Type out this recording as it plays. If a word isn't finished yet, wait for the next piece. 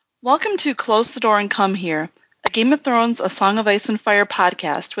Welcome to Close the Door and Come Here, a Game of Thrones, A Song of Ice and Fire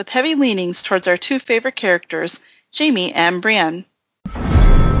podcast with heavy leanings towards our two favorite characters, Jaime and Brienne. There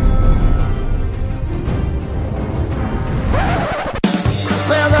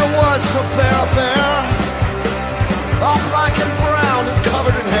was a bear there, all black and brown and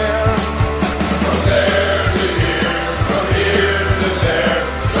covered in hair. From there to here, from here to there,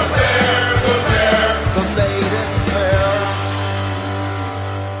 the bear, the maiden fair.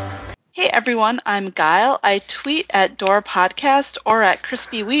 Hey everyone, I'm Guile. I tweet at Door Podcast or at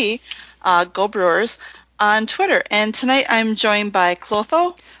Crispy Wee, Go Brewers, on Twitter. And tonight I'm joined by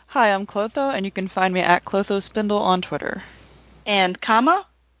Clotho. Hi, I'm Clotho, and you can find me at Clotho Spindle on Twitter. And Kama.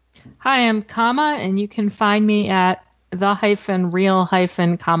 Hi, I'm Kama, and you can find me at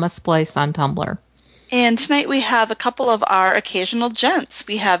the-real-Kama Splice on Tumblr. And tonight we have a couple of our occasional gents.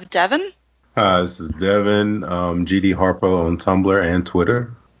 We have Devin. Hi, this is Devin, GD Harpo on Tumblr and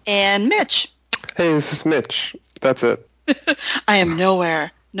Twitter. And Mitch. Hey, this is Mitch. That's it. I am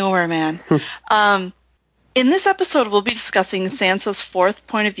nowhere, man. In this episode, we'll be discussing Sansa's fourth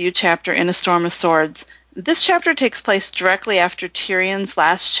point of view chapter in A Storm of Swords. This chapter takes place directly after Tyrion's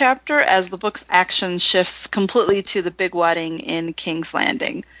last chapter, as the book's action shifts completely to the big wedding in King's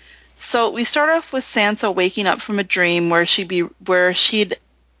Landing. So we start off with Sansa waking up from a dream where she'd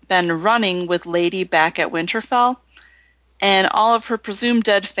been running with Lady back at Winterfell, and all of her presumed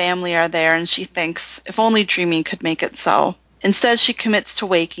dead family are there, and she thinks, if only dreaming could make it so. Instead, she commits to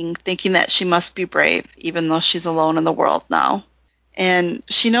waking, thinking that she must be brave, even though she's alone in the world now. And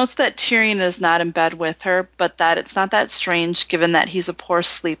she notes that Tyrion is not in bed with her, but that it's not that strange given that he's a poor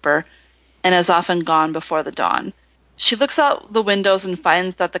sleeper and has often gone before the dawn. She looks out the windows and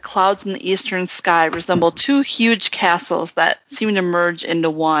finds that the clouds in the eastern sky resemble two huge castles that seem to merge into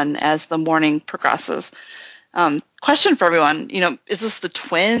one as the morning progresses. Question for everyone, is this the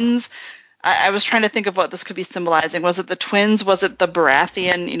twins? I was trying to think of what this could be symbolizing. Was it the twins? Was it the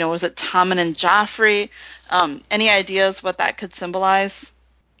Baratheon? Was it Tommen and Joffrey? Any ideas what that could symbolize?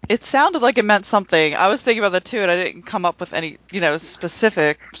 It sounded like it meant something. I was thinking about that too, and I didn't come up with any,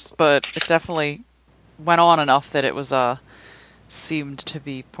 specifics, but it definitely went on enough that it was seemed to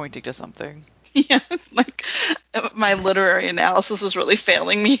be pointing to something. Yeah, like my literary analysis was really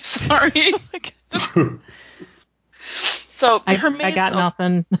failing me. Sorry. So I got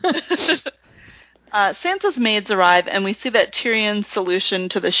nothing. Sansa's maids arrive, and we see that Tyrion's solution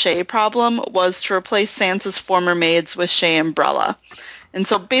to the Shae problem was to replace Sansa's former maids with Shae and Brella. And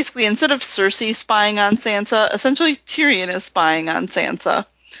so basically, instead of Cersei spying on Sansa, essentially Tyrion is spying on Sansa.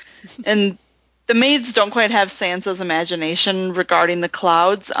 And the maids don't quite have Sansa's imagination regarding the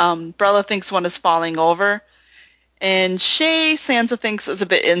clouds. Brella thinks one is falling over. And Shae, Sansa thinks, is a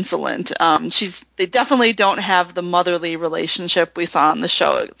bit insolent. They definitely don't have the motherly relationship we saw on the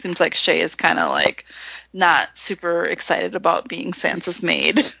show. It seems like Shae is kind of like not super excited about being Sansa's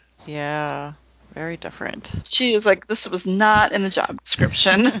maid. Yeah, very different. She is like, this was not in the job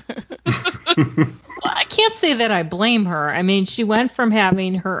description. Well, I can't say that I blame her. I mean, she went from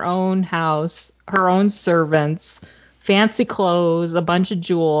having her own house, her own servants, fancy clothes, a bunch of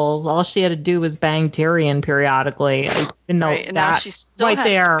jewels. All she had to do was bang Tyrion periodically. Even though right, and now she still right has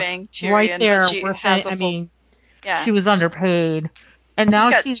there, to bang Tyrion, right there, she has a full, she was underpaid, and now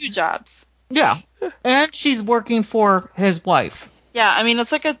she's got two jobs. Yeah, and she's working for his wife. Yeah, I mean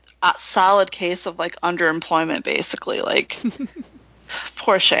it's like a solid case of like underemployment, basically. Like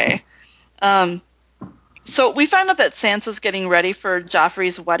poor Shae. So we find out that Sansa's getting ready for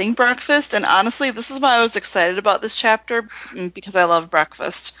Joffrey's wedding breakfast, and honestly, this is why I was excited about this chapter, because I love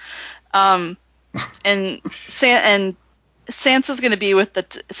breakfast. And Sansa's going to be with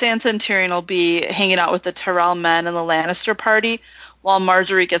Sansa and Tyrion will be hanging out with the Tyrell men and the Lannister party, while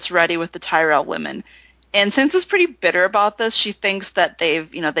Marjorie gets ready with the Tyrell women. And Sansa's pretty bitter about this. She thinks that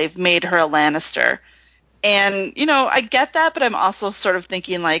they've made her a Lannister. And, I get that, but I'm also sort of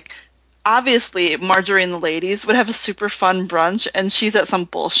thinking like, obviously, Marjorie and the ladies would have a super fun brunch, and she's at some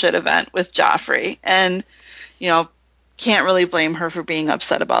bullshit event with Joffrey. And, can't really blame her for being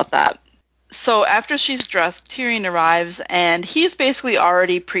upset about that. So after she's dressed, Tyrion arrives, and he's basically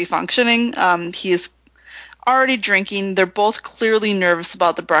already pre-functioning. He's already drinking. They're both clearly nervous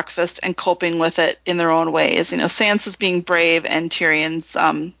about the breakfast and coping with it in their own ways. Sansa's being brave, and Tyrion's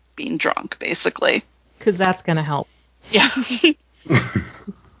being drunk, basically. Because that's going to help. Yeah.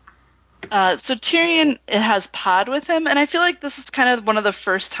 So Tyrion has Pod with him, and I feel like this is kind of one of the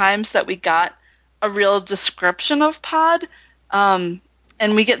first times that we got a real description of Pod, and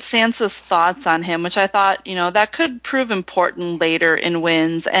we get Sansa's thoughts on him, which I thought, that could prove important later in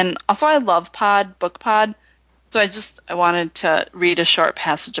Winds. And also I love Pod, book Pod. So I wanted to read a short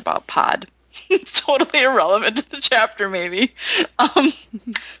passage about Pod. It's totally irrelevant to the chapter, maybe.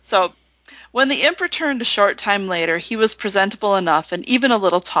 So, when the imp returned a short time later, he was presentable enough and even a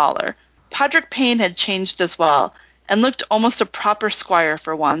little taller. Podrick Payne had changed as well, and looked almost a proper squire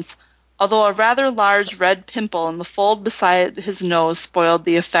for once, although a rather large red pimple in the fold beside his nose spoiled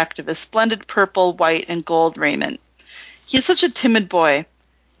the effect of his splendid purple, white, and gold raiment. He is such a timid boy.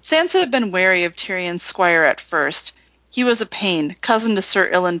 Sansa had been wary of Tyrion's squire at first. He was a Payne, cousin to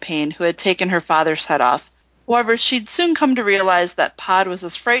Sir Ilan Payne, who had taken her father's head off. However, she'd soon come to realize that Pod was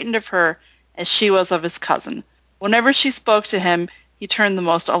as frightened of her as she was of his cousin. Whenever she spoke to him, he turned the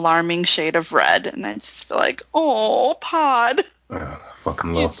most alarming shade of red, and I just feel like, oh, Pod. I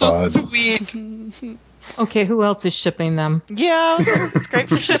fucking He's love so Pod. sweet. Okay, who else is shipping them? Yeah, it's great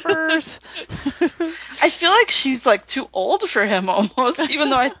for shippers. I feel like she's like too old for him almost,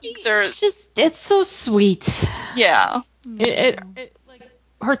 even though I think they're It's so sweet. yeah. It like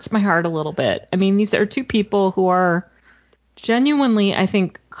hurts my heart a little bit. I mean, these are two people who are genuinely, I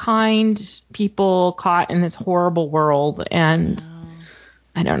think, kind people caught in this horrible world, and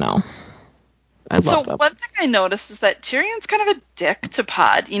I don't know. I love them. One thing I noticed is that Tyrion's kind of a dick to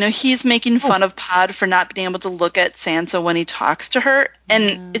Pod. You know, he's making fun of Pod for not being able to look at Sansa when he talks to her,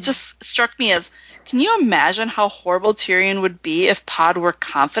 and it just struck me as, can you imagine how horrible Tyrion would be if Pod were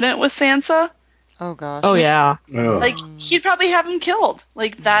confident with Sansa? Oh gosh. Oh yeah. Ugh. Like, he'd probably have him killed.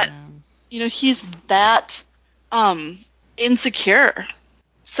 Like that, you know, he's that insecure.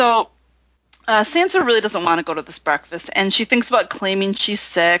 So Sansa really doesn't want to go to this breakfast, and she thinks about claiming she's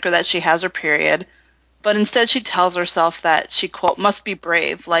sick or that she has her period, but instead she tells herself that she, quote, must be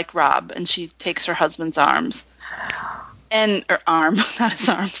brave, like Robb, and she takes her husband's arms. Or arm, not his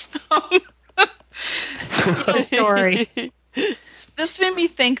arms. True story. This made me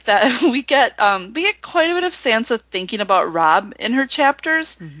think that we get quite a bit of Sansa thinking about Robb in her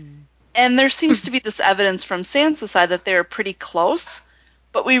chapters, and there seems to be this evidence from Sansa's side that they're pretty close,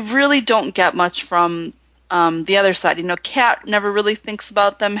 but we really don't get much from the other side. You know, Cat never really thinks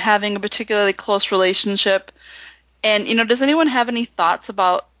about them having a particularly close relationship. And, you know, does anyone have any thoughts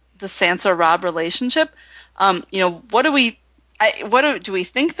about the Sansa-Robb relationship? You know, do we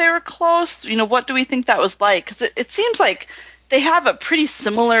think they were close? You know, what do we think that was like? Because it seems like they have a pretty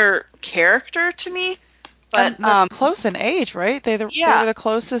similar character to me. But And they're close in age, right? They were the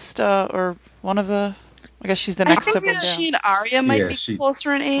closest, or one of the. I guess she's the next I sibling think down. she and Arya might be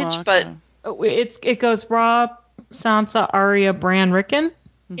closer in age, but It goes Robb, Sansa, Arya, Bran, Rickon.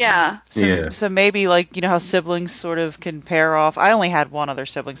 yeah. So maybe, like, you know how siblings sort of can pair off. I only had one other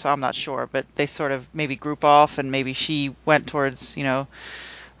sibling, so I'm not sure, but they sort of maybe group off, and maybe she went towards, you know,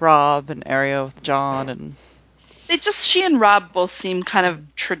 Robb, and Arya with Jon, and She and Robb both seem kind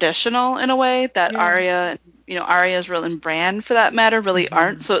of traditional in a way that Arya, you know, Arya's real and Bran, for that matter, really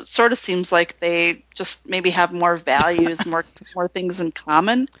aren't. So it sort of seems like they just maybe have more values, more things in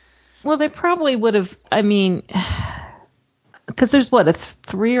common. Well, they probably would have. I mean, because there's what, a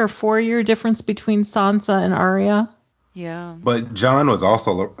 3 or 4 year difference between Sansa and Arya. yeah. But Jon was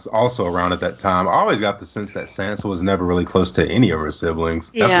also around at that time. I always got the sense that Sansa was never really close to any of her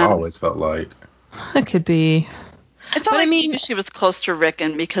siblings. That's what I always felt like. That could be. I felt like maybe she was close to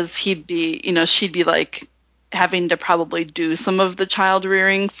Rickon because she'd be like having to probably do some of the child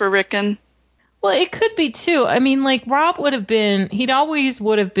rearing for Rickon. Well, it could be too. I mean, like Robb he'd always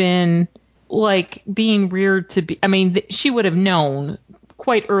would have been like being reared to be. I mean, she would have known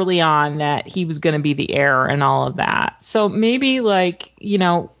quite early on that he was going to be the heir and all of that. So maybe, like, you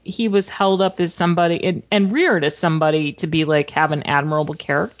know, he was held up as somebody and reared as somebody to be like have an admirable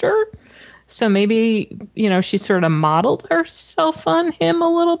character. So maybe, you know, she sort of modeled herself on him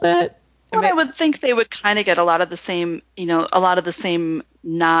a little bit. Well, I would think they would kind of get a lot of the same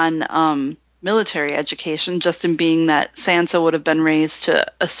non-military education, just in being that Sansa would have been raised to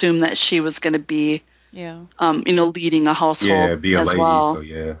assume that she was going to be, leading a household be a as lady, well. so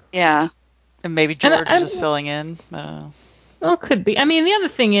yeah. Yeah. And maybe George is just filling in. Well, it could be. I mean, the other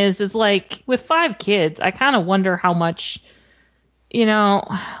thing is like with 5 kids, I kind of wonder how much, you know,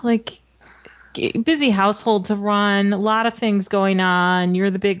 like busy household to run, a lot of things going on.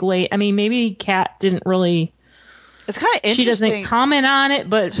 You're the big late. I mean, maybe Kat didn't really. It's kind of interesting. She doesn't comment on it,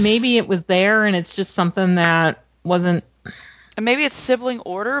 but maybe it was there and it's just something that wasn't. And maybe it's sibling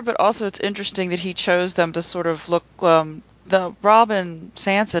order, but also it's interesting that he chose them to sort of look. The Robb and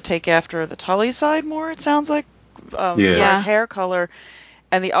Sansa take after the Tully side more. It sounds like, as far as hair color.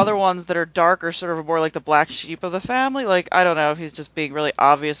 And the other ones that are darker, sort of more like the black sheep of the family. Like, I don't know if he's just being really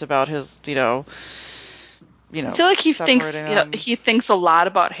obvious about his, you know, I feel like he separating he thinks a lot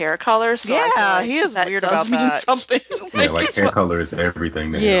about hair color. So I feel like he is that weird does about mean that. something. Yeah, like hair color is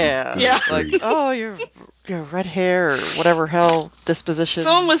everything to him. Yeah, Yeah. oh, you're red hair or whatever hell disposition.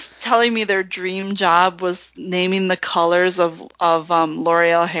 Someone was telling me their dream job was naming the colors of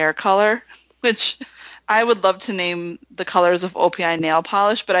L'Oreal hair color, which I would love to name the colors of OPI nail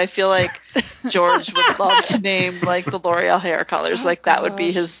polish, but I feel like George would love to name like the L'Oreal hair colors. That would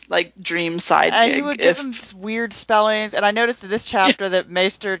be his like dream side and gig. he would give them weird spellings. And I noticed in this chapter that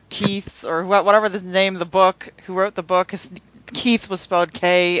Maester Keith's, or whatever the name of the book, who wrote the book, Keith was spelled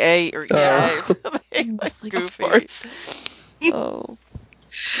K-A or E-A. Something like goofy. Oh.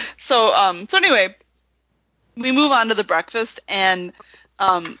 So anyway, we move on to the breakfast, and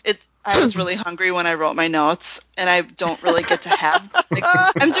I was really hungry when I wrote my notes, and I don't really get to have.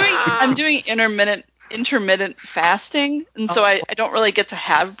 I'm doing intermittent fasting, and so I don't really get to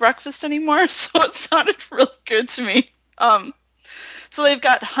have breakfast anymore. So it sounded really good to me. So they've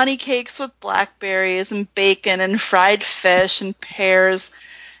got honey cakes with blackberries and bacon and fried fish and pears,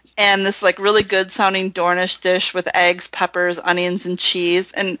 and this like really good sounding Dornish dish with eggs, peppers, onions, and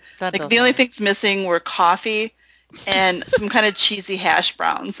cheese. And the only things missing were coffee and some kind of cheesy hash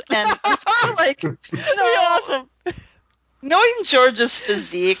browns. And I was kind of like, awesome. Knowing George's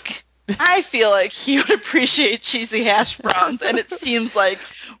physique, I feel like he would appreciate cheesy hash browns, and it seems like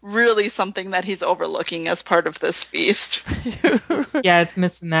really something that he's overlooking as part of this feast. Yeah, it's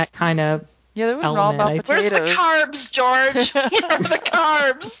missing that kind of Yeah, they wouldn't element. all about potatoes. Where's the carbs, George? Where are the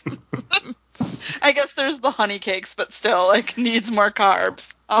carbs? I guess there's the honey cakes, but still, like, needs more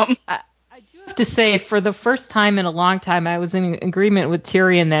carbs. I do have to say, for the first time in a long time, I was in agreement with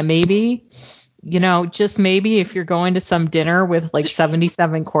Tyrion that maybe, just maybe if you're going to some dinner with like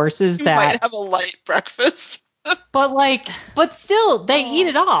 77 courses, you might have a light breakfast. but still, they eat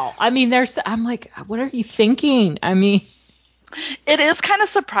it all. I mean, I'm like, what are you thinking? I mean, it is kind of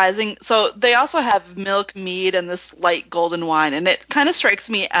surprising. So they also have milk, mead, and this light golden wine, and it kind of strikes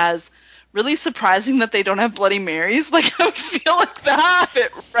me as really surprising that they don't have Bloody Marys. Like, I would feel like that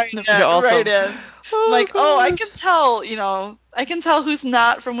fit right in. I can tell, I can tell who's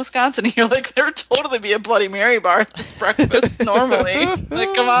not from Wisconsin here. Like, there would totally be a Bloody Mary bar at this breakfast normally.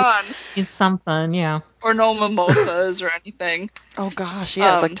 Like, come on. It's something, yeah. Or no mimosas or anything. Oh, gosh,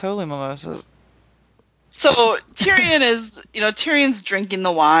 yeah, like totally mimosas. So Tyrion's drinking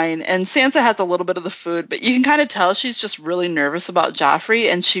the wine, and Sansa has a little bit of the food, but you can kind of tell she's just really nervous about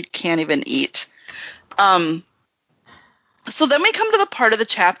Joffrey, and she can't even eat. So then we come to the part of the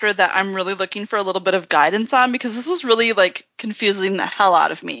chapter that I'm really looking for a little bit of guidance on, because this was really, like, confusing the hell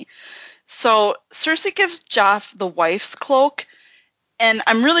out of me. So Cersei gives Joff the wife's cloak, and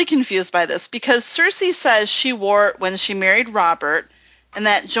I'm really confused by this, because Cersei says she wore it when she married Robert, and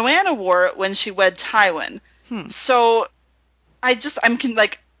that Joanna wore it when she wed Tywin. So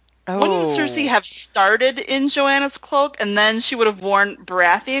wouldn't Cersei have started in Joanna's cloak, and then she would have worn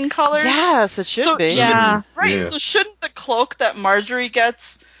Baratheon colors? Yes, it should be. Yeah. Right, Yeah. so shouldn't the cloak that Marjorie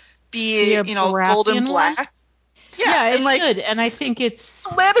gets be, golden black? One? Yeah, it and should, and I think it's...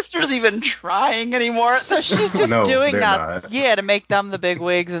 Lannister's even trying anymore. So she's just doing they're that, not. to make them the big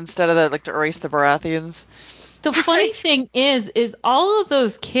wigs instead of to erase the Baratheons. The funny thing is all of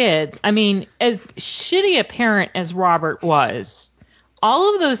those kids, I mean, as shitty a parent as Robert was,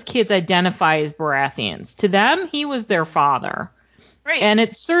 all of those kids identify as Baratheons. To them, he was their father. Right. And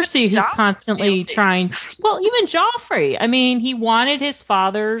it's Cersei who's constantly trying... Well, even Joffrey. I mean, he wanted his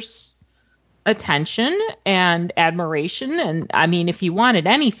father's attention and admiration. And, I mean, if he wanted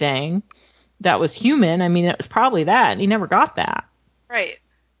anything that was human, I mean, it was probably that. And he never got that. Right.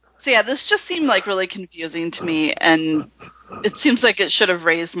 So, yeah, this just seemed, like, really confusing to me. And it seems like it should have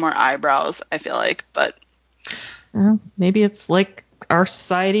raised more eyebrows, I feel like. But well, maybe it's like our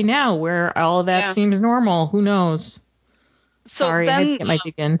society now where all of that seems normal. Who knows? So Sorry, then, I had to get my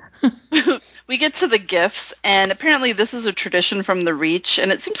dig in. we get to the gifts, and apparently this is a tradition from the Reach,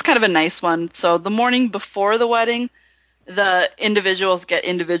 and it seems kind of a nice one. So the morning before the wedding, the individuals get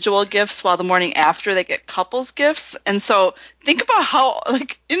individual gifts, while the morning after they get couples gifts. And so think about how,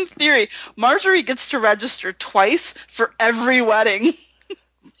 like, in theory, Marjorie gets to register twice for every wedding.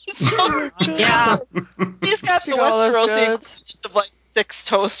 So, Yeah. He's got the Westerosi equivalent of, like, 6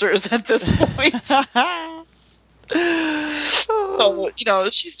 toasters at this point. So,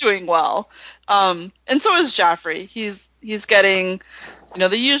 she's doing well. And so is Joffrey. He's getting,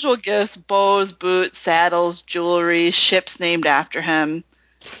 the usual gifts: bows, boots, saddles, jewelry, ships named after him.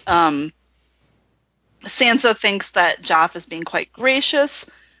 Sansa thinks that Joff is being quite gracious,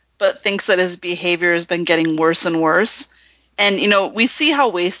 but thinks that his behavior has been getting worse and worse. And, we see how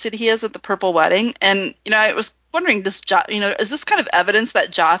wasted he is at the Purple Wedding. And, I was wondering, is this kind of evidence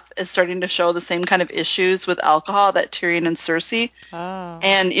that Joff is starting to show the same kind of issues with alcohol that Tyrion and Cersei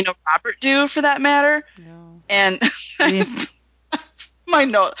and, Robert do, for that matter? No. And my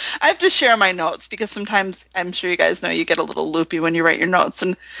note, I have to share my notes because sometimes, I'm sure you guys know, you get a little loopy when you write your notes.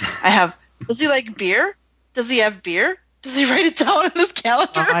 And I have, does he like beer? Does he have beer? Does he write it down on his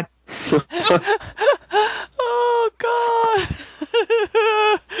calendar? God. Oh, God.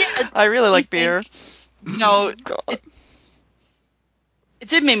 Yeah, I really like beer. God. It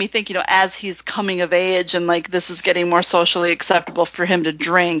did make me think, as he's coming of age and, like, this is getting more socially acceptable for him to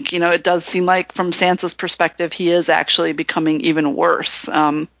drink, it does seem like, from Sansa's perspective, he is actually becoming even worse.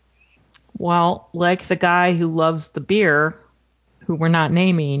 Well, like the guy who loves the beer, who we're not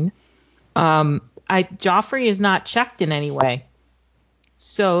naming, Joffrey is not checked in any way.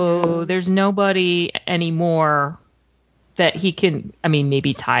 So there's nobody anymore that he can,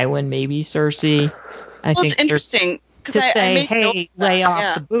 maybe Tywin, maybe Cersei. It's interesting. To say, hey, lay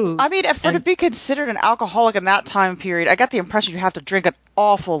off the booze. I mean, to be considered an alcoholic in that time period, I got the impression you have to drink an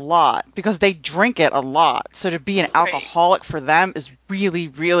awful lot because they drink it a lot. So to be an alcoholic for them is really,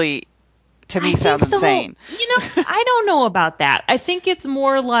 really, to me, sounds insane. I don't know about that. I think it's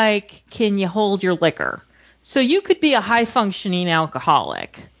more like, can you hold your liquor? So you could be a high-functioning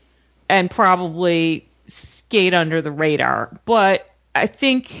alcoholic and probably skate under the radar, but I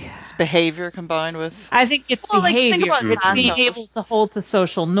think it's behavior combined with. I think it's behavior. It's being able to hold to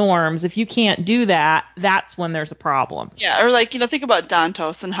social norms. If you can't do that, that's when there's a problem. Yeah, or think about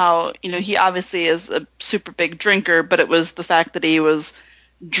Dantos and how, he obviously is a super big drinker, but it was the fact that he was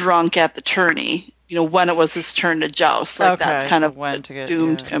drunk at the tourney, when it was his turn to joust. That's kind of what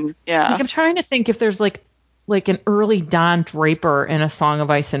doomed him. Yeah. I'm trying to think if there's like an early Don Draper in A Song of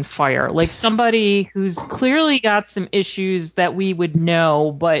Ice and Fire, like somebody who's clearly got some issues that we would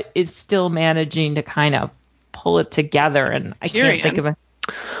know, but is still managing to kind of pull it together. And I can't think of it.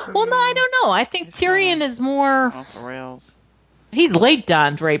 Well, no, I don't know. I think Tyrion is more off the rails. He's late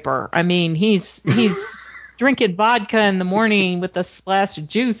Don Draper. I mean, he's drinking vodka in the morning with a splash of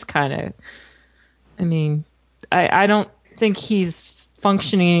juice, kind of. I mean, I don't think he's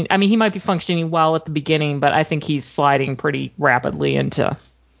functioning. I mean, he might be functioning well at the beginning, but I think he's sliding pretty rapidly into,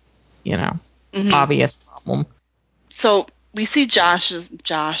 obvious problem. So we see Joff's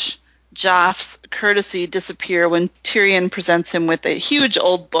courtesy disappear when Tyrion presents him with a huge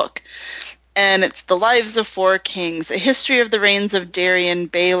old book. And it's The Lives of Four Kings, a history of the reigns of Darien,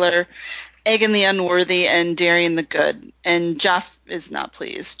 Baelor, Aegon the Unworthy, and Darien the Good. And Joff is not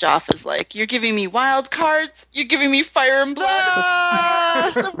pleased. Joff is like, you're giving me wild cards? You're giving me fire and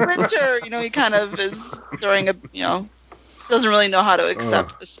blood? The winter! He kind of is throwing doesn't really know how to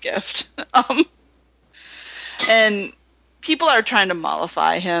accept this gift. And people are trying to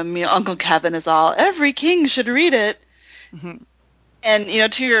mollify him. Uncle Kevin is all, every king should read it. Mm-hmm.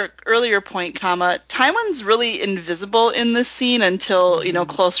 And, to your earlier point, Tywin's really invisible in this scene until,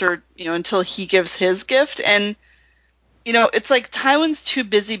 closer, until he gives his gift. And, it's like Tywin's too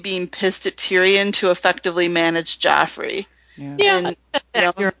busy being pissed at Tyrion to effectively manage Joffrey. Yeah. And,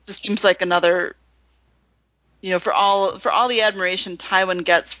 it just seems like another, for all the admiration Tywin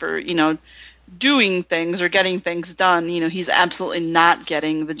gets for, doing things or getting things done, he's absolutely not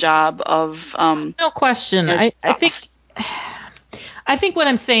getting the job of... no question. I think what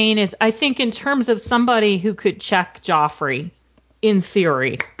I'm saying is I think in terms of somebody who could check Joffrey, in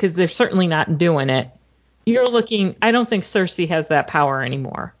theory, because they're certainly not doing it, you're looking... I don't think Cersei has that power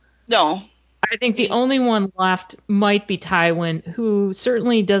anymore. No. I think the only one left might be Tywin, who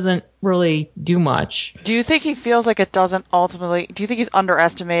certainly doesn't really do much. Do you think he feels like it doesn't ultimately... Do you think he's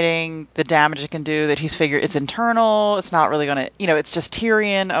underestimating the damage it can do, that he's figured it's internal, it's not really going to... it's just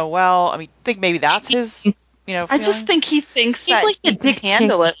Tyrion, oh well. I mean, I think maybe that's his... I just think he thinks that like he can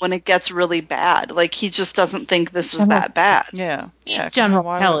handle it when it gets really bad. Like, he just doesn't think this is that bad. Yeah. He's General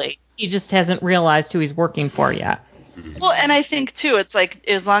Kelly. He just hasn't realized who he's working for yet. Well, and I think, too, it's like,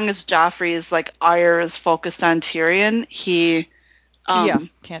 as long as Joffrey's, ire is focused on Tyrion, he...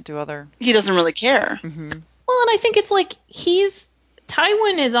 can't do other... He doesn't really care. Mm-hmm. Well, and I think it's like,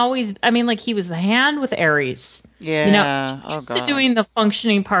 Tywin is always... I mean, he was the hand with Aerys. Yeah. He's used to doing the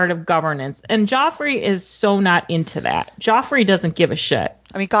functioning part of governance. And Joffrey is so not into that. Joffrey doesn't give a shit.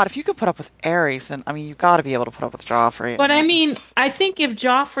 I mean, God, if you could put up with Aerys, then, you've got to be able to put up with Joffrey. But, I think if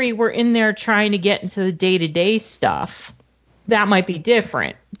Joffrey were in there trying to get into the day-to-day stuff, that might be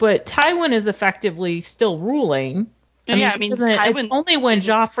different. But Tywin is effectively still ruling. Tywin... It's only when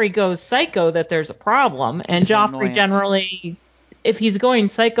Joffrey goes psycho that there's a problem. And Joffrey generally... If he's going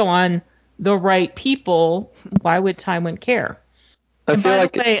psycho on the right people, why would Tywin care? And by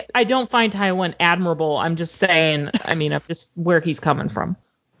the way, I don't find Tywin admirable. I'm just saying, I'm just where he's coming from.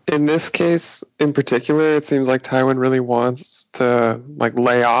 In this case, in particular, it seems like Tywin really wants to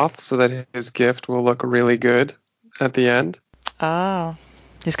lay off so that his gift will look really good at the end. Oh,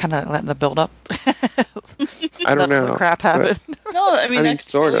 he's kind of letting the build up. I don't know. The crap happen. No, I mean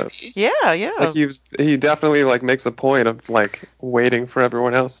sort of. Yeah. He definitely makes a point of waiting for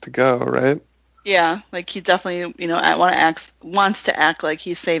everyone else to go, right? Yeah, he definitely wants to act like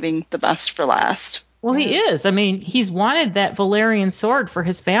he's saving the best for last. Well, he is. He's wanted that Valyrian sword for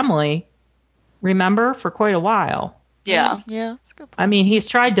his family, remember, for quite a while. Yeah. Yeah, that's a good point. He's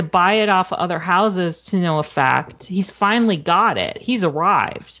tried to buy it off other houses to no effect. He's finally got it. He's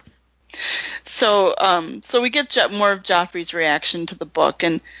arrived. So we get more of Joffrey's reaction to the book,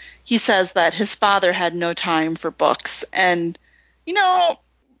 and he says that his father had no time for books. And,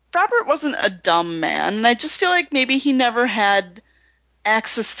 Robert wasn't a dumb man, and I just feel like maybe he never had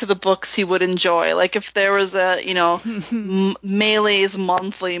access to the books he would enjoy. Like if there was a, Melee's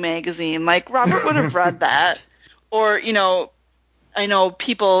monthly magazine, Robert would have read that. Or, I know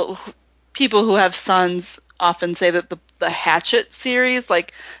people who have sons often say that the Hatchet series,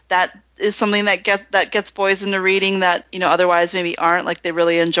 that is something that gets boys into reading that, otherwise maybe aren't, they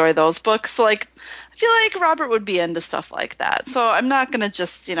really enjoy those books. So I feel like Robert would be into stuff like that. So I'm not going to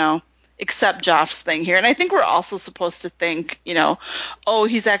just, accept Joff's thing here. And I think we're also supposed to think, oh,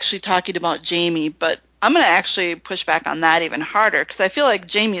 he's actually talking about Jaime, but I'm going to actually push back on that even harder because I feel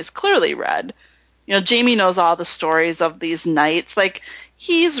like Jaime is clearly read. Jaime knows all the stories of these knights.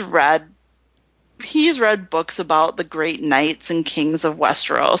 He's read books about the great knights and kings of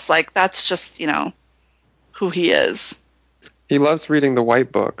Westeros. That's just, who he is. He loves reading the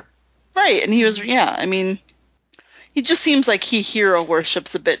White Book. Right, and he was, he just seems like he hero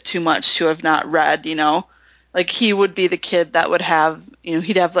worships a bit too much to have not read, he would be the kid that would have,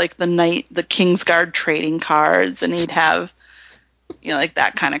 he'd have the Kingsguard trading cards, and he'd have,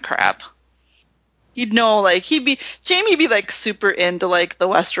 that kind of crap. He'd know, Jaime be super into the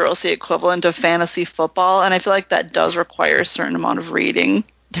Westerosi equivalent of fantasy football, and I feel like that does require a certain amount of reading.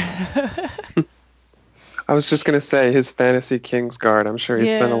 I was just going to say his fantasy Kingsguard. I'm sure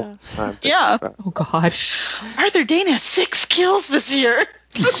he'd spend a lot of time. Yeah. Oh, God. Arthur Dayne has 6 kills this year.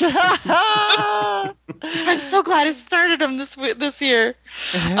 I'm so glad it started him this year.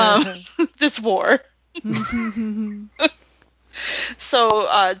 This war. So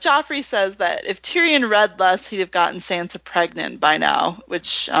Joffrey says that if Tyrion read less, he'd have gotten Sansa pregnant by now,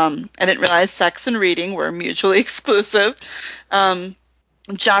 which I didn't realize sex and reading were mutually exclusive.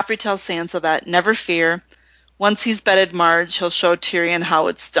 Joffrey tells Sansa that, never fear, once he's bedded Marge, he'll show Tyrion how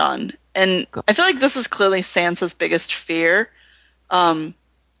it's done. And I feel like this is clearly Sansa's biggest fear.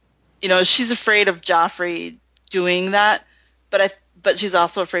 She's afraid of Joffrey doing that, but she's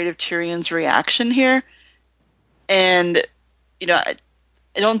also afraid of Tyrion's reaction here. And, I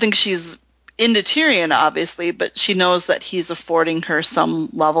don't think she's into Tyrion, obviously, but she knows that he's affording her some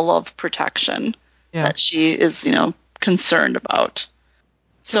level of protection that she is, concerned about.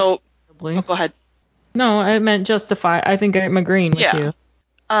 So, go ahead. No, I meant justify. I think I'm agreeing with you.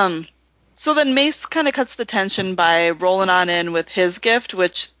 So then Mace kind of cuts the tension by rolling on in with his gift,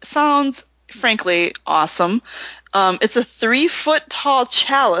 which sounds, frankly, awesome. It's a 3-foot-tall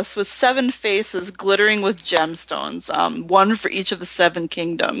chalice with 7 faces glittering with gemstones, one for each of the 7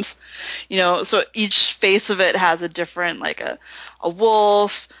 kingdoms. So each face of it has a different, a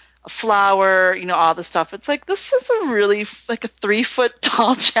wolf, a flower, all the stuff. It's this is a really, a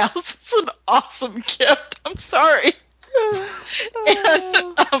 3-foot-tall chalice. It's an awesome gift. I'm sorry.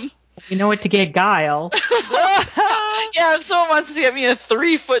 And, you know what to get Guile. Yeah, if someone wants to get me a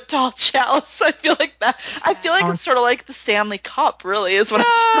 3-foot-tall chalice, I feel like that. I feel like it's sort of like the Stanley Cup, really, is what I'm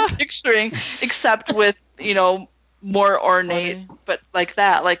sort of picturing, except with, more ornate, but like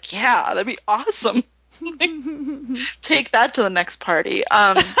that. Yeah, that'd be awesome. Take that to the next party.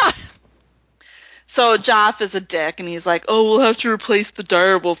 So Joff is a dick, and he's like, oh, we'll have to replace the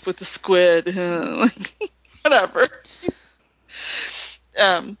direwolf with the squid. Whatever.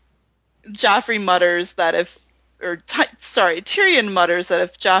 Joffrey mutters that Tyrion mutters that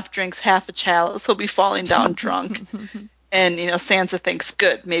if Joff drinks half a chalice, he'll be falling down drunk. And, Sansa thinks,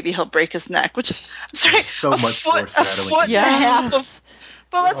 good, maybe he'll break his neck, which, I'm sorry, so much a foot and a half of,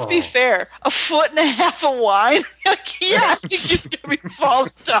 but let's be fair, a foot and a half of wine? He's just going to be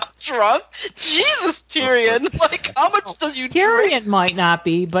falling down drunk. Jesus, Tyrion, how much does you Tyrion drink? might not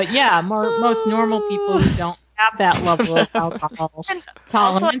be, but most normal people who don't have that level of alcohol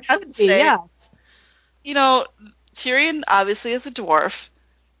tolerance would be, yes. Tyrion obviously is a dwarf,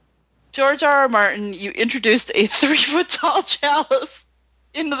 George R. R. Martin, you introduced a 3-foot tall chalice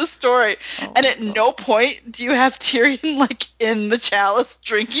into the story, and at no point do you have Tyrion like in the chalice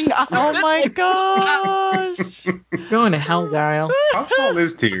drinking out of Oh it. my Like, gosh. You're going to hell, Guile. How tall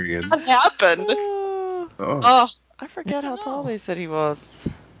is Tyrion? what happened? Oh, Oh, I forget I how don't tall know. they said he was.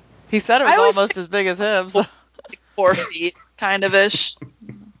 He said it I was always almost as big as him. So. 4 feet, kind of ish.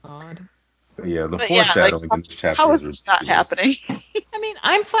 God. Yeah, the But yeah, like, foreshadowing in this chapter how is is this not ridiculous. happening? I mean,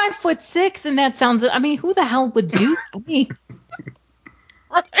 I'm 5'6", and that sounds. I mean, who the hell would do? I mean,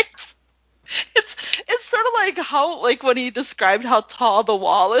 Right? It's sort of like how, like, when he described how tall the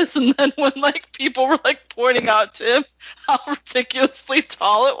wall is, and then when like people were like pointing out to him how ridiculously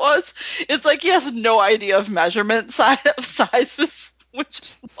tall it was, it's like he has no idea of measurement sizes, which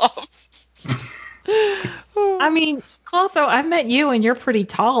is love. I mean, Clotho, I've met you, and you're pretty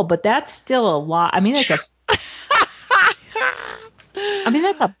tall, but that's still a lot. I mean, that's a. I mean,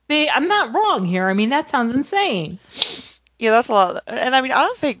 that's a big. I'm not wrong here. I mean, that sounds insane. Yeah, that's a lot. And I mean, I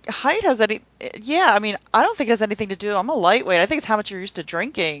don't think height has any. Yeah, I mean, I don't think it has anything to do. I'm a lightweight. I think it's how much you're used to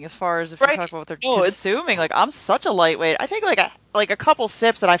drinking. As far as if you Right. talk about what they're No, it's- consuming, like I'm such a lightweight. I take like a couple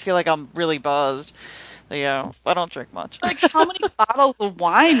sips and I feel like I'm really buzzed. Yeah, I don't drink much. Like, how many bottles of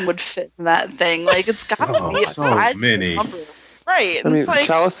wine would fit in that thing? Like, it's got to Oh, be a so sizable many. number. Right. I And mean, it's like,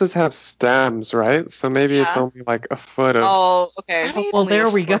 chalices have stems, right? So maybe it's Yeah. only like a foot of. oh, okay. I mean- Well, Only a there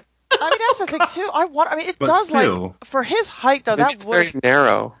we go. foot. I mean, that's the thing too. I mean, it But does still. like for his height though. Maybe That it's would very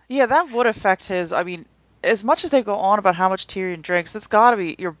narrow. Yeah, that would affect his. I mean, as much as they go on about how much Tyrion drinks, it's got to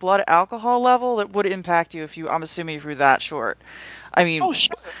be your blood alcohol level that would impact you if you. I'm assuming if you're that short. I mean, Oh,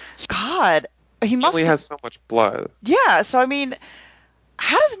 sure. God, he He must. only has so much blood. Yeah, so I mean,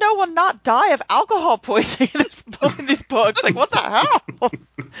 how does no one not die of alcohol poisoning in these books? Like, what the hell?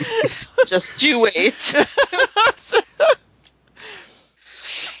 Just you wait.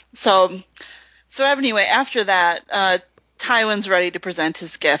 So anyway, after that, Tywin's ready to present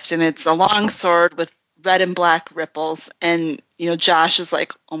his gift, and it's a long sword with red and black ripples. And Josh is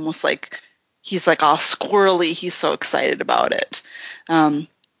like almost like he's like all squirrely. He's so excited about it.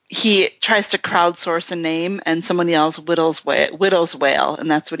 He tries to crowdsource a name, and someone yells "Widow's Wail," and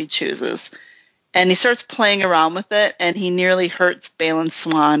that's what he chooses. And he starts playing around with it, and he nearly hurts Balon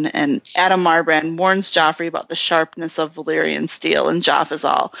Swan. And Adam Marbrand warns Joffrey about the sharpness of Valyrian steel, and Joff is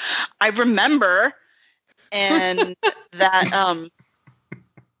all, I remember. And that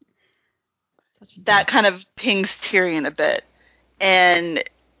Such a that kind of pings Tyrion a bit. And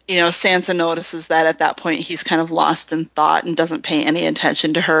Sansa notices that at that point he's kind of lost in thought and doesn't pay any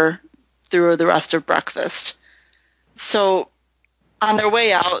attention to her through the rest of breakfast. So on their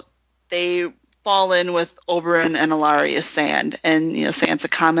way out, they fall in with Oberyn and Ellaria Sand, and Sansa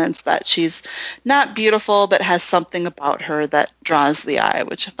comments that she's not beautiful but has something about her that draws the eye,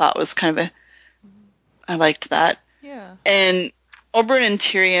 which I thought was kind of I liked that. Yeah. And Oberyn and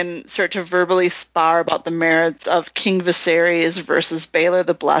Tyrion start to verbally spar about the merits of King Viserys versus Baelor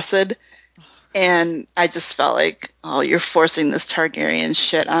the Blessed. And I just felt like, oh, you're forcing this Targaryen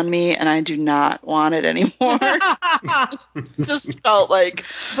shit on me, and I do not want it anymore. Just felt like,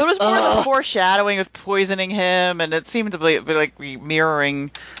 But it was more the foreshadowing of poisoning him, and it seemed to be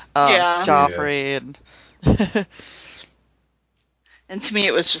mirroring Yeah. Joffrey. And and to me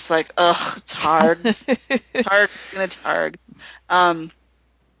it was just like, ugh, targs. Targ. Can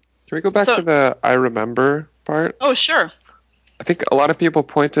we go back So- to the I remember part? Oh, sure. I think a lot of people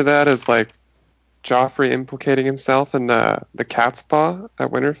point to that as like Joffrey implicating himself in the cat's paw at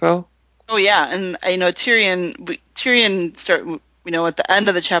Winterfell. Oh, yeah, and Tyrion start. At the end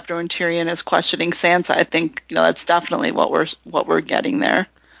of the chapter when Tyrion is questioning Sansa, I think that's definitely what we're getting there.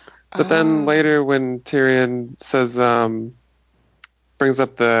 But then later when Tyrion says brings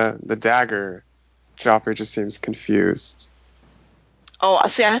up the dagger, Joffrey just seems confused. Oh,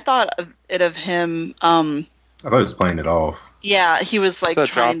 see, I thought of him. I thought he was playing it off. Yeah, he was like I thought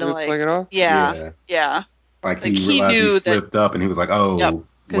trying Joffrey to was like. playing it off? Yeah. Like Like, he he realized knew he that- slipped up, and he was like, "Oh, Yep.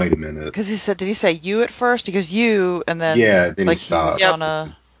 wait a minute." because he said, did he say you at first? He goes you, and then Yeah, then he like he was stopped. Yep.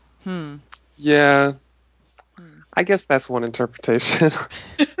 gonna. Yeah. I guess that's one interpretation.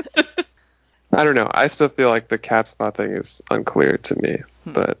 I don't know. I still feel like the cat spot thing is unclear to me,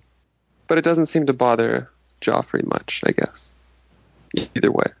 but it doesn't seem to bother Joffrey much, I guess.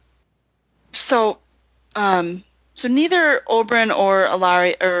 Either way. So neither Oberyn or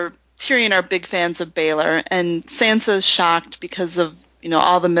Ellaria or Tyrion are big fans of Baelor, and Sansa's shocked because of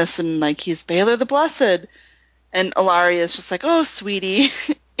all the myths and like he's Baelor the Blessed, and Ellaria is just like, oh, sweetie,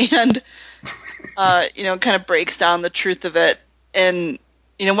 and kind of breaks down the truth of it, and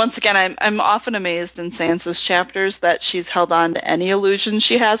once again, I'm often amazed in Sansa's chapters that she's held on to any illusion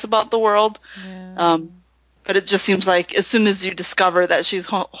she has about the world. Yeah. But it just seems like as soon as you discover that she's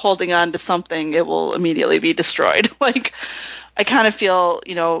holding on to something, it will immediately be destroyed. Like, I kind of feel,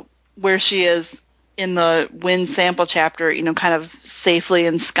 where she is in the Wind sample chapter, kind of safely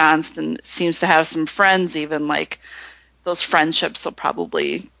ensconced and seems to have some friends even, like, those friendships will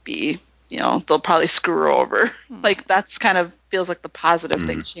probably be, they'll probably screw her over. Like, that's kind of feels like the positive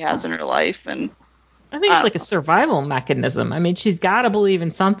thing she has in her life. And I think it's like a survival mechanism. I mean, she's got to believe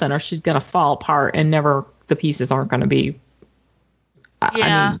in something or she's going to fall apart and the pieces aren't going to be.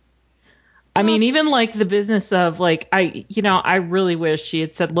 Yeah. I mean, even like the business of like, I really wish she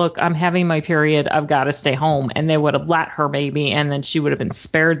had said, look, I'm having my period. I've got to stay home. And they would have let her maybe, and then she would have been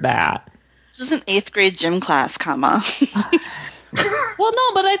spared that. This is an 8th grade gym class, comma. Well,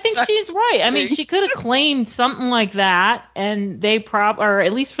 no, but I think she's right. I mean, she could have claimed something like that, and or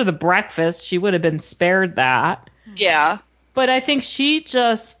at least for the breakfast, she would have been spared that. Yeah. But I think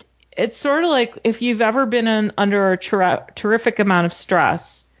it's sort of like if you've ever been under a terrific amount of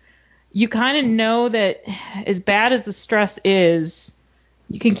stress, you kind of know that as bad as the stress is,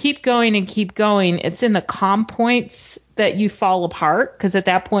 you can keep going and keep going. It's in the calm points that you fall apart, because at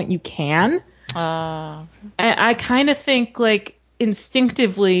that point you can. And I kind of think, like,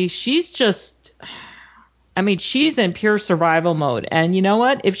 instinctively, she's in pure survival mode. And you know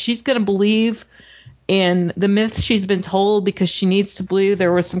what? If she's going to believe in the myth she's been told because she needs to believe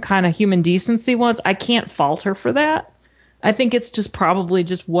there was some kind of human decency once, I can't fault her for that. I think it's just probably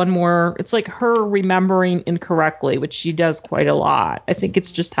just one more, it's like her remembering incorrectly, which she does quite a lot. I think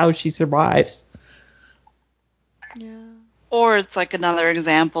it's just how she survives. Yeah. Or it's like another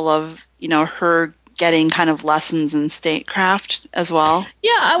example of, her getting kind of lessons in statecraft as well.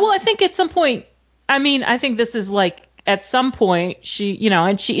 Yeah, well, I think at some point, I think this is like, at some point, she,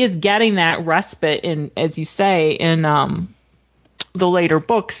 and she is getting that respite in, as you say, in the later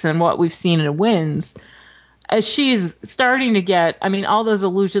books and what we've seen in Winds. As she's starting to get, all those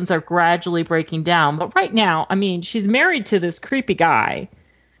illusions are gradually breaking down. But right now, she's married to this creepy guy,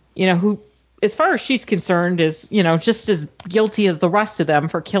 who, as far as she's concerned, is, just as guilty as the rest of them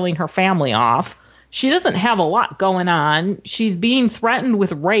for killing her family off. She doesn't have a lot going on. She's being threatened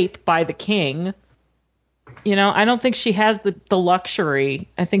with rape by the king. I don't think she has the luxury.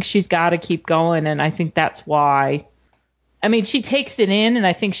 I think she's got to keep going, and I think that's why. She takes it in, and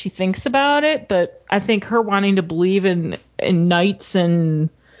I think she thinks about it, but I think her wanting to believe in knights and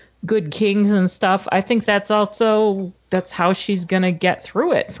good kings and stuff, I think that's how she's going to get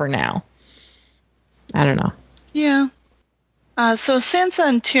through it for now. I don't know. Yeah. So Sansa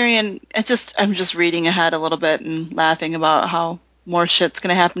and Tyrion, I'm just reading ahead a little bit and laughing about how more shit's going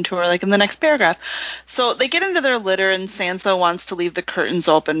to happen to her, like in the next paragraph. So they get into their litter, and Sansa wants to leave the curtains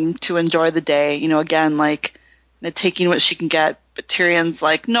open to enjoy the day, again, like, taking what she can get. But Tyrion's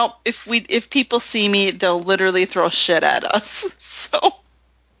like, nope, if people see me, they'll literally throw shit at us. So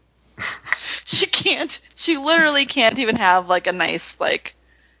she literally can't even have, like, a nice, like,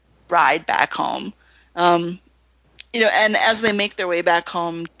 ride back home. And as they make their way back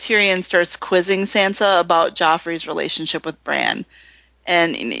home, Tyrion starts quizzing Sansa about Joffrey's relationship with Bran.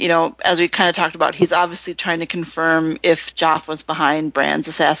 And, as we kind of talked about, he's obviously trying to confirm if Joff was behind Bran's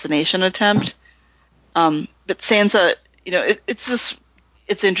assassination attempt. But Sansa,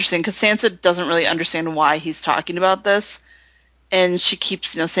 it's interesting because Sansa doesn't really understand why he's talking about this. And she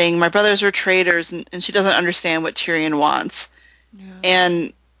keeps, saying, my brothers are traitors, and she doesn't understand what Tyrion wants. Yeah.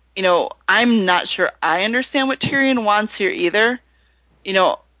 And, I'm not sure I understand what Tyrion wants here either.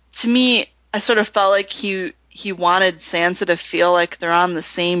 To me, I sort of felt like he wanted Sansa to feel like they're on the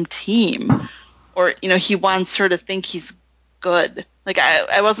same team. Or, he wants her to think he's good. Like,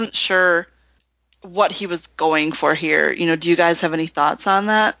 I wasn't sure what he was going for here. Do you guys have any thoughts on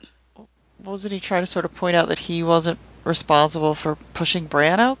that? Wasn't he trying to sort of point out that he wasn't responsible for pushing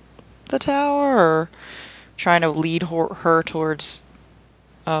Bran out the tower, or trying to lead her towards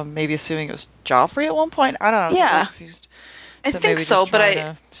maybe assuming it was Joffrey at one point? I don't know. Yeah. I think so,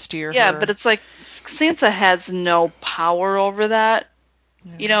 but steer her. But it's like Sansa has no power over that.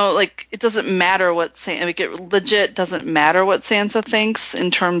 Yeah. Like, it doesn't matter what it legit doesn't matter what Sansa thinks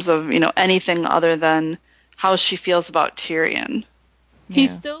in terms of, anything other than how she feels about Tyrion. He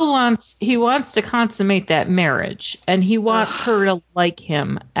still wants to consummate that marriage, and he wants her to like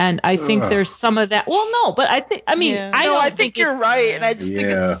him. And I think there's some of that. Well, no, but I think you're right, and I just think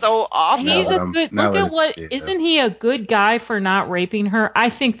it's so awful. He's a good. Look at what isn't he a good guy for not raping her? I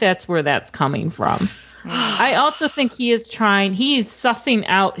think that's where that's coming from. I also think he's sussing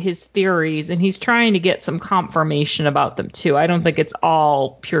out his theories, and he's trying to get some confirmation about them too. I don't think it's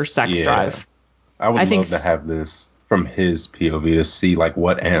all pure sex drive. I would love to have this from his POV to see like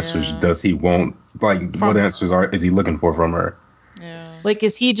what answers does he want, like what answers is he looking for from her. Yeah. Like,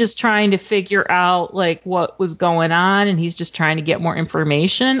 is he just trying to figure out like what was going on, and he's just trying to get more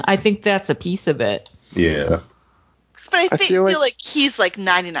information? I think that's a piece of it. Yeah. But I feel like he's like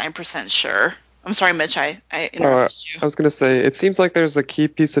 99% sure. I'm sorry, Mitch. I interrupted you. I was going to say, it seems like there's a key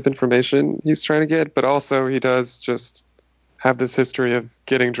piece of information he's trying to get, but also he does just have this history of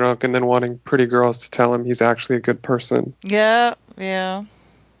getting drunk and then wanting pretty girls to tell him he's actually a good person. Yeah. Ugh.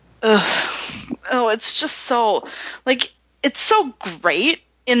 Oh, it's just so, like, it's so great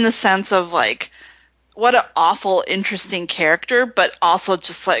in the sense of, like, what an awful, interesting character, but also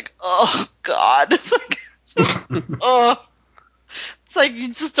just like, oh, God. Oh. It's like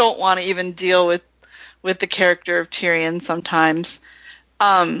you just don't want to even deal with the character of Tyrion sometimes.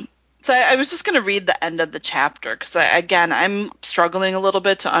 So I was just going to read the end of the chapter because, again, I'm struggling a little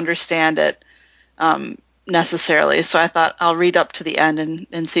bit to understand it necessarily. So I thought I'll read up to the end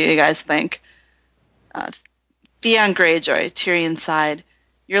and see what you guys think. Theon Greyjoy, Tyrion sighed.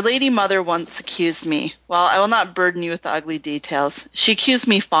 Your lady mother once accused me. Well, I will not burden you with the ugly details. She accused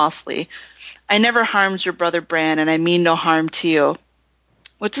me falsely. I never harmed your brother Bran, and I mean no harm to you.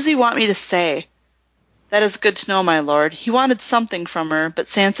 What does he want me to say? That is good to know, my lord. He wanted something from her, but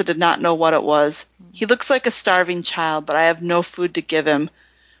Sansa did not know what it was. He looks like a starving child, but I have no food to give him.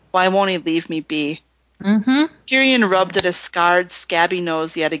 Why won't he leave me be? Tyrion rubbed at his scarred, scabby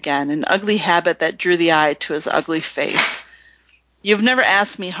nose yet again, an ugly habit that drew the eye to his ugly face. You have never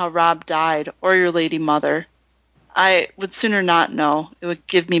asked me how Robb died, or your lady mother. I would sooner not know. It would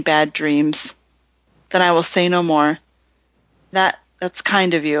give me bad dreams. Then I will say no more. That's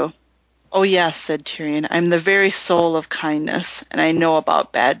kind of you. Oh yes, said Tyrion. I'm the very soul of kindness, and I know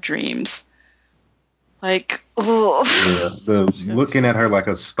about bad dreams. Like, ugh. Yeah, looking at her like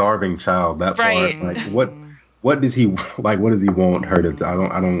a starving child. That right. part, like, what does he like? What does he want her to?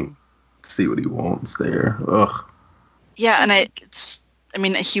 I don't see what he wants there. Ugh. Yeah,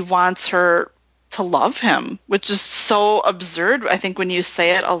 and he wants her to love him, which is so absurd. I think when you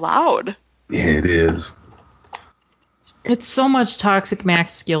say it aloud. Yeah, it is. It's so much toxic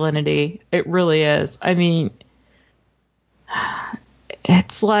masculinity. It really is. I mean,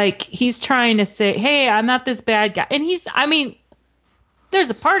 it's like he's trying to say, hey, I'm not this bad guy. And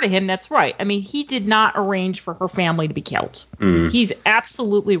there's a part of him that's right. I mean, he did not arrange for her family to be killed. He's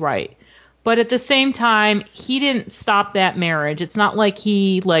absolutely right. But at the same time, he didn't stop that marriage. It's not like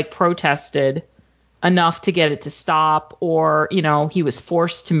he protested enough to get it to stop, or, he was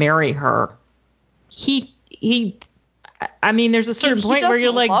forced to marry her. There's a certain point where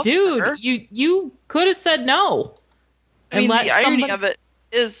you're like, dude, her. you could have said no. The irony of it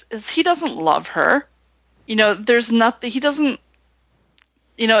is he doesn't love her. There's nothing. He doesn't.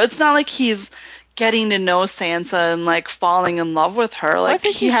 It's not like he's getting to know Sansa and falling in love with her. I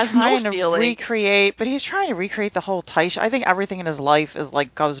think he has trying no to feelings. He's trying to recreate the whole Tysha. I think everything in his life is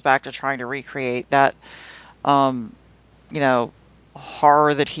goes back to trying to recreate that,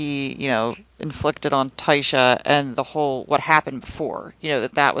 horror that he, inflicted on Tysha and the whole what happened before.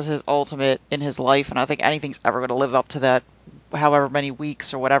 That was his ultimate in his life, and I think anything's ever going to live up to that, however many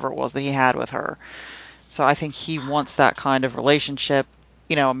weeks or whatever it was that he had with her. So I think he wants that kind of relationship.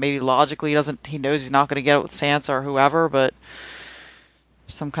 Maybe logically he knows he's not going to get it with Sansa or whoever, but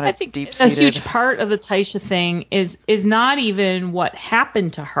some kind of deep-seated. A huge part of the Tysha thing is not even what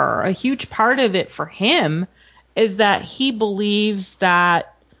happened to her. A huge part of it for him is that he believes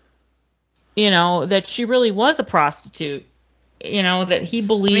that, that she really was a prostitute. That he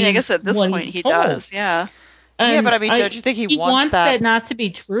believes. I guess at this point he does, yeah. And but don't you think he wants that not to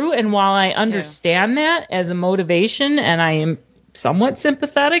be true? And while I understand that as a motivation, and I am somewhat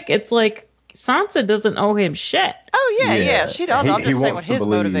sympathetic, it's like Sansa doesn't owe him shit. Oh yeah, she does. I'm just saying what his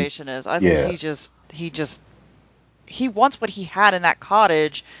motivation is. I think he wants what he had in that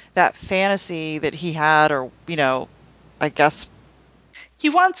cottage, that fantasy that he had, or I guess he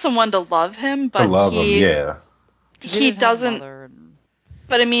wants someone to love him, but he doesn't.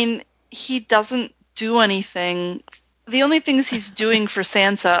 But he doesn't do anything. The only things he's doing for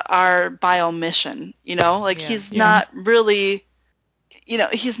Sansa are by omission. He's not really.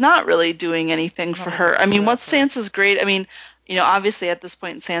 He's not really doing anything for her. What's Sansa's great? Obviously at this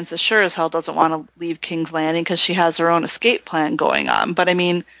point, Sansa sure as hell doesn't want to leave King's Landing because she has her own escape plan going on. But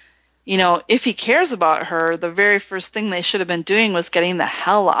if he cares about her, the very first thing they should have been doing was getting the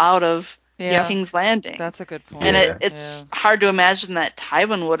hell out of King's Landing. That's a good point. And Yeah. it's hard to imagine that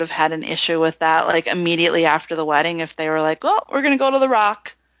Tywin would have had an issue with that, like, immediately after the wedding, if they were like, well, we're going to go to the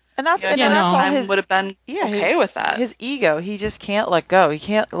Rock. And that's, That's all his would have been okay with that. His ego, he just can't let go. He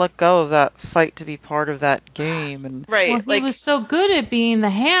can't let go of that fight to be part of that game. And right. Well, he was so good at being the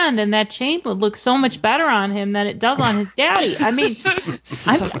hand, and that chain would look so much better on him than it does on his daddy. I mean,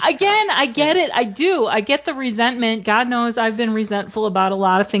 I get it. I do. I get the resentment. God knows I've been resentful about a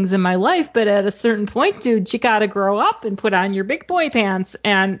lot of things in my life, but at a certain point, dude, you got to grow up and put on your big boy pants.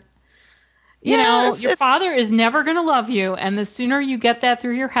 And you know, your father is never going to love you, and the sooner you get that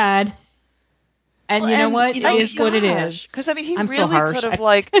through your head, and you know what? It is what it is. Because, I mean, he I'm so really harsh. could have,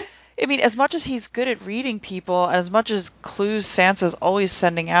 like, I mean, as much as he's good at reading people, and as much as clues Sansa's always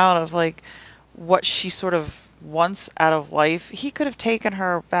sending out of, like, what she sort of wants out of life, he could have taken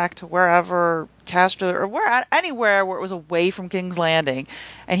her back to wherever, Casterly, or anywhere where it was away from King's Landing,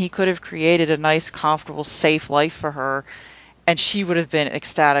 and he could have created a nice, comfortable, safe life for her. And she would have been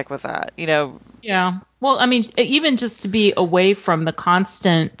ecstatic with that, you know. Yeah. Well, I mean, even just to be away from the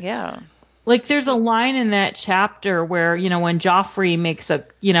constant. Yeah. Like, there's a line in that chapter where, you know, when Joffrey makes a,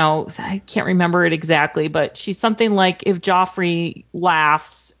 you know, I can't remember it exactly, but she's something like, if Joffrey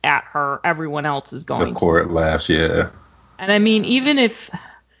laughs at her, everyone else is going to. The court laughs, yeah. And I mean, even if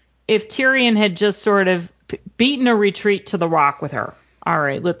Tyrion had just sort of beaten a retreat to the Rock with her, all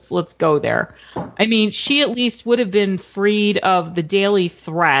right, let's go there. I mean, she at least would have been freed of the daily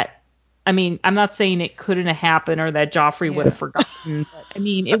threat. I mean, I'm not saying it couldn't have happened or that Joffrey would have forgotten, but I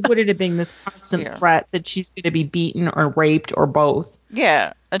mean, it wouldn't have been this constant threat that she's going to be beaten or raped or both.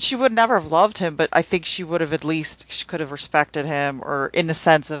 Yeah, and she would never have loved him, but I think she would have she could have respected him, or in the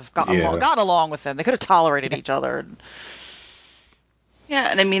sense of gotten along with him. They could have tolerated each other. Yeah,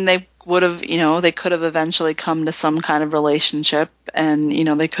 and I mean, they would have, you know, they could have eventually come to some kind of relationship, and, you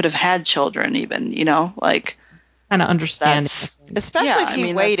know, they could have had children even, you know, like. Kind of understand. Especially if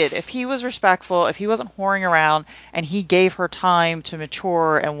he waited, if he was respectful, if he wasn't whoring around, and he gave her time to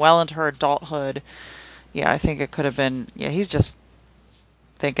mature and well into her adulthood. Yeah, I think it could have been, he's just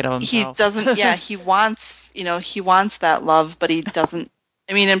thinking of himself. He doesn't, he wants, you know, he wants that love, but he doesn't,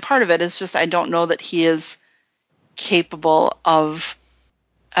 I mean, and part of it is just, I don't know that he is capable of,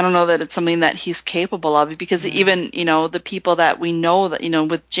 I don't know that it's something that he's capable of, because even, you know, the people that we know that, you know,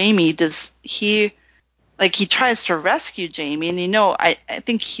 with Jaime, he tries to rescue Jaime, and, you know, I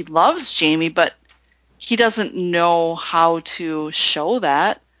think he loves Jaime, but he doesn't know how to show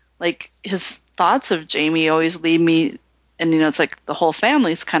that. Like, his thoughts of Jaime always leave me, and, you know, it's like the whole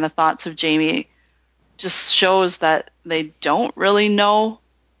family's kind of thoughts of Jaime just shows that they don't really know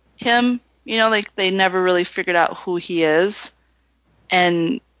him, you know, like, they never really figured out who he is.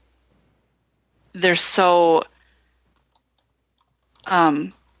 And they're so,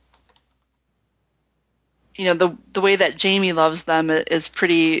 you know, the way that Jaime loves them is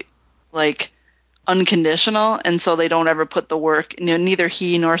pretty, like, unconditional, and so they don't ever put the work, you know, neither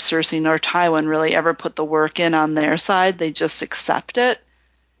he nor Cersei nor Tywin really ever put the work in on their side. They just accept it.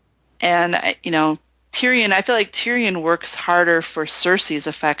 And, you know, Tyrion, I feel like Tyrion works harder for Cersei's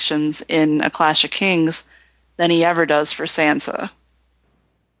affections in A Clash of Kings than he ever does for Sansa.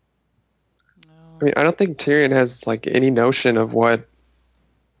 I mean, I don't think Tyrion has, like, any notion of what,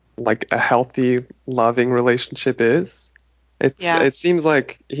 like, a healthy, loving relationship is. It seems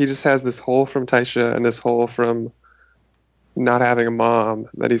like he just has this hole from Tysha and this hole from not having a mom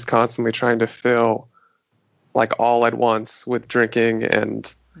that he's constantly trying to fill, like, all at once with drinking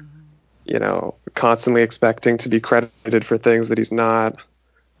and, you know, constantly expecting to be credited for things that he's not,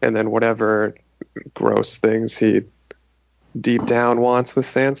 and then whatever gross things he deep down wants with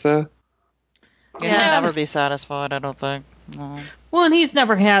Sansa. He'll never be satisfied, I don't think. No. Well, and he's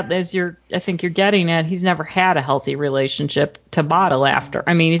never had, I think you're getting at, he's never had a healthy relationship to model after.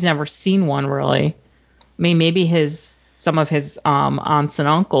 I mean, he's never seen one, really. I mean, maybe some of his aunts and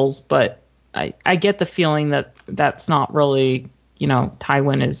uncles, but I get the feeling that that's not really, you know,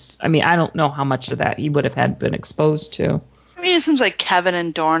 Tywin is, I mean, I don't know how much of that he would have been exposed to. I mean, it seems like Kevin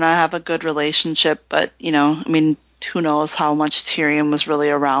and Dorna have a good relationship, but, you know, I mean, who knows how much Tyrion was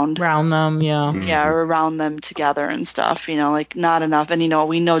really around them, or around them together and stuff, you know, like, not enough. And, you know,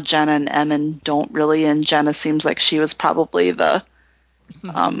 we know Jenna and Emmon don't really, and Jenna seems like she was probably the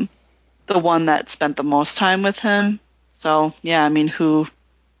one that spent the most time with him. So, yeah, I mean, who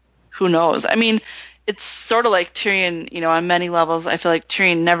knows? I mean, it's sort of like Tyrion, you know, on many levels, I feel like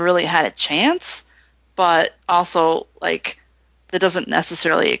Tyrion never really had a chance, but also, like, that doesn't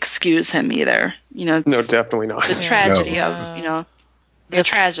necessarily excuse him either. You know, No, definitely not. The tragedy of, you know, the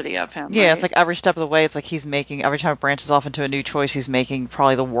tragedy of him. Yeah, right? it's like every step of the way, it's like he's making, every time it branches off into a new choice, he's making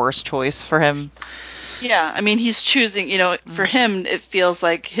probably the worst choice for him. Yeah, I mean, he's choosing, for him, it feels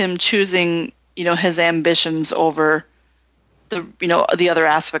like him choosing, his ambitions over the other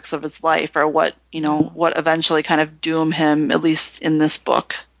aspects of his life are what, what eventually kind of doom him, at least in this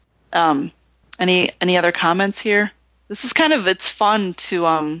book. Any other comments here? This is it's fun to,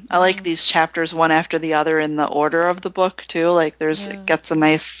 I like these chapters one after the other in the order of the book too. Like it gets a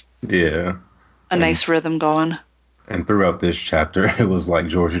nice rhythm going. And throughout this chapter, it was like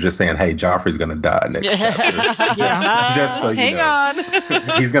George was just saying, "Hey, Joffrey's gonna die next chapter." Just so hang on,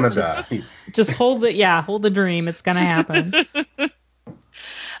 he's gonna die. Just hold the dream. It's gonna happen.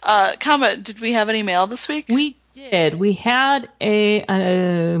 Comment. Did we have any mail this week? We did. We had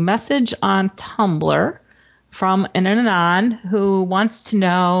a message on Tumblr from an Anon who wants to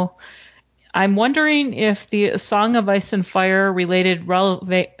know. I'm wondering if the Song of Ice and Fire related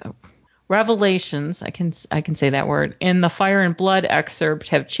revelations, I can say that word, in the Fire and Blood excerpt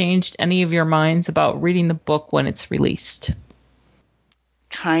have changed any of your minds about reading the book when it's released?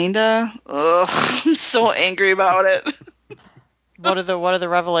 Kinda. Ugh, I'm so angry about it. What are the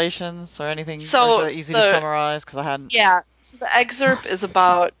revelations or anything easy to summarize? Because I hadn't. Yeah. So the excerpt is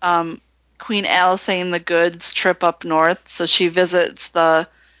about Queen Alysanne the Good's trip up north. So she visits the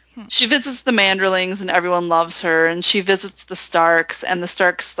Manderlings and everyone loves her, and she visits the Starks, and the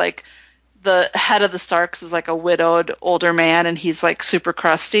Starks the head of the Starks is like a widowed older man, and he's like super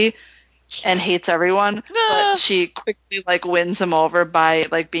crusty and hates everyone. But she quickly wins him over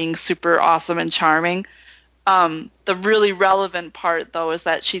by being super awesome and charming. The really relevant part though is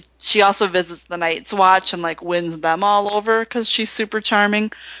that she also visits the Night's Watch and wins them all over because she's super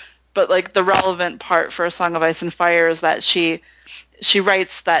charming. But the relevant part for A Song of Ice and Fire is that she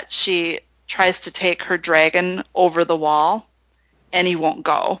writes that she tries to take her dragon over the wall and he won't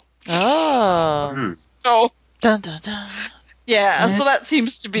go. Oh. So dun, dun, dun. Yeah, so that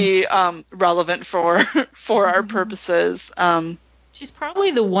seems to be relevant for our purposes. She's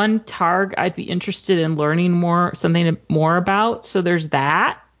probably the one Targ I'd be interested in learning something more about. So there's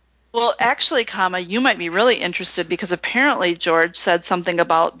that. Well, actually, you might be really interested because apparently George said something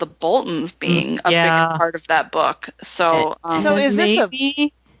about the Boltons being a big part of that book. So, so is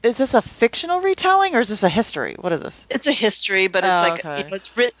this a fictional retelling or is this a history? What is this? It's a history, but it's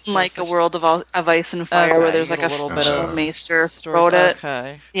it's written like a World of Ice and Fire, where there's a little bit of Maester wrote it.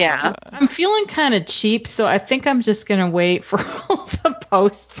 Okay. Yeah. I'm feeling kind of cheap, so I think I'm just gonna wait for all the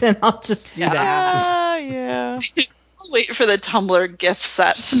posts and I'll just do that. Yeah. I'll wait for the Tumblr GIF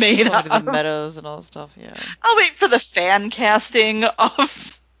sets made up. The meadows and all that stuff. Yeah. I'll wait for the fan casting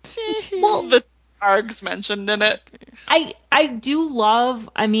of the Targs mentioned in it. I do love,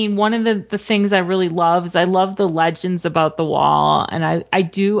 one of the things I really love is I love the legends about the Wall, and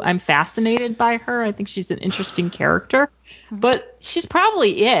I'm fascinated by her. I think she's an interesting character, but she's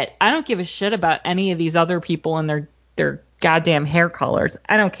probably it. I don't give a shit about any of these other people and their goddamn hair colors.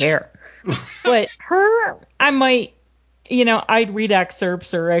 I don't care. But her, I might, I'd read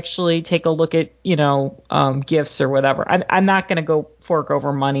excerpts or actually take a look at, gifts or whatever. I'm not going to go fork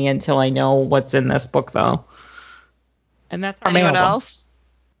over money until I know what's in this book, though. And that's anyone else.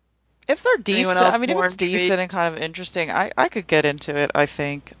 If they're decent, if it's decent and kind of interesting, I could get into it. I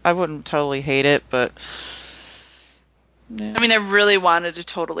think I wouldn't totally hate it, but I really wanted to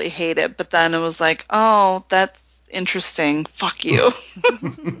totally hate it, but then it was like, oh, that's interesting. Fuck you.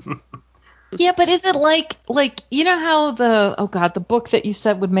 Yeah, but is it like how the book that you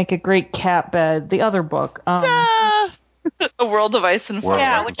said would make a great cat bed, the other book, A World of Ice and Fire.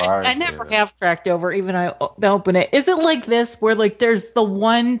 Yeah, which I never have cracked over, even I open it. Is it like this, where there's the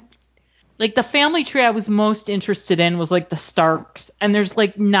one, the family tree I was most interested in was the Starks, and there's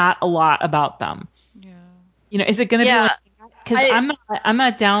not a lot about them. Yeah. Is it going to be like that? Because I'm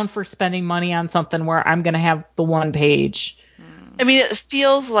not down for spending money on something where I'm going to have the one page. It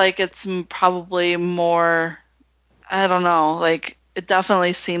feels like it's probably more, I don't know, it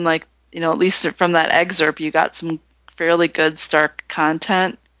definitely seemed like, at least from that excerpt, you got some fairly good Stark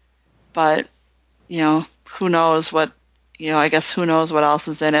content, but, who knows what, I guess who knows what else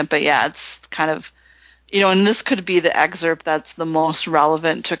is in it, but yeah, it's kind of, and this could be the excerpt that's the most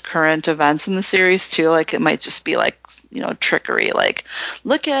relevant to current events in the series too, it might just be trickery,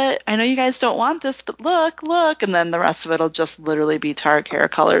 look at, I know you guys don't want this, but look, and then the rest of it'll just literally be Targ hair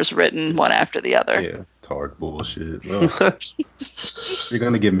colors written one after the other. Yeah, Targ bullshit. Well, you're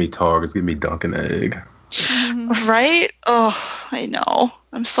gonna give me Targ, it's gonna be Dunkin' Egg. Right? Oh, I know.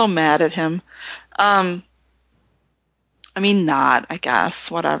 I'm so mad at him. Not, I guess.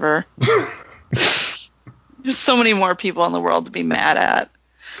 Whatever. There's so many more people in the world to be mad at.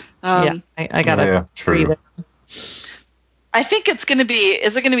 Yeah, I gotta agree true. there. I think it's going to be,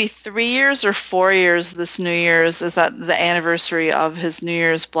 is it going to be 3 years or 4 years this New Year's? Is that the anniversary of his New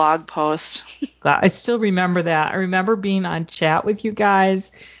Year's blog post? I still remember that. I remember being on chat with you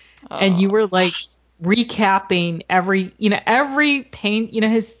guys, and you were like recapping every pain,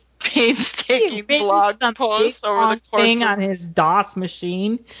 his Painstaking maybe blog some post big over long the course thing of... on his DOS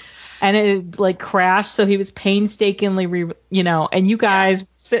machine, and it like crashed. So he was painstakingly, and you guys were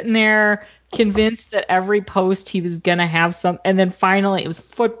sitting there convinced that every post he was gonna have some, and then finally it was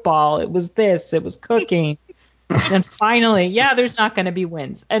football, it was this, it was cooking, and then finally, there's not gonna be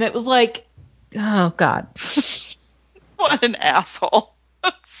wins, and it was like, oh God. What an asshole.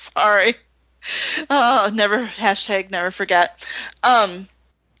 Sorry. Oh, never forget.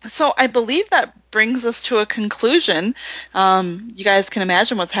 So I believe that brings us to a conclusion. You guys can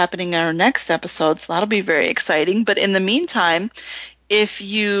imagine what's happening in our next episode, so that'll be very exciting. But in the meantime, if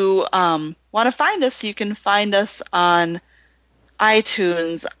you want to find us, you can find us on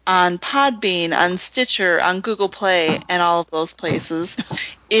iTunes, on Podbean, on Stitcher, on Google Play, and all of those places.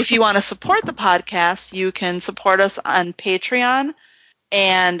 If you want to support the podcast, you can support us on Patreon,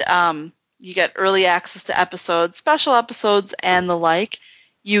 and you get early access to episodes, special episodes, and the like.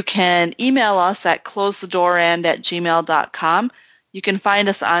 You can email us at closethedoorend@gmail.com. You can find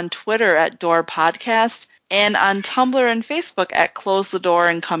us on Twitter at Door Podcast, and on Tumblr and Facebook at Close the Door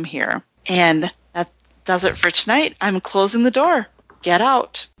and Come Here. And that does it for tonight. I'm closing the door. Get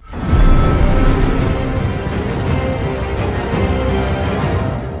out.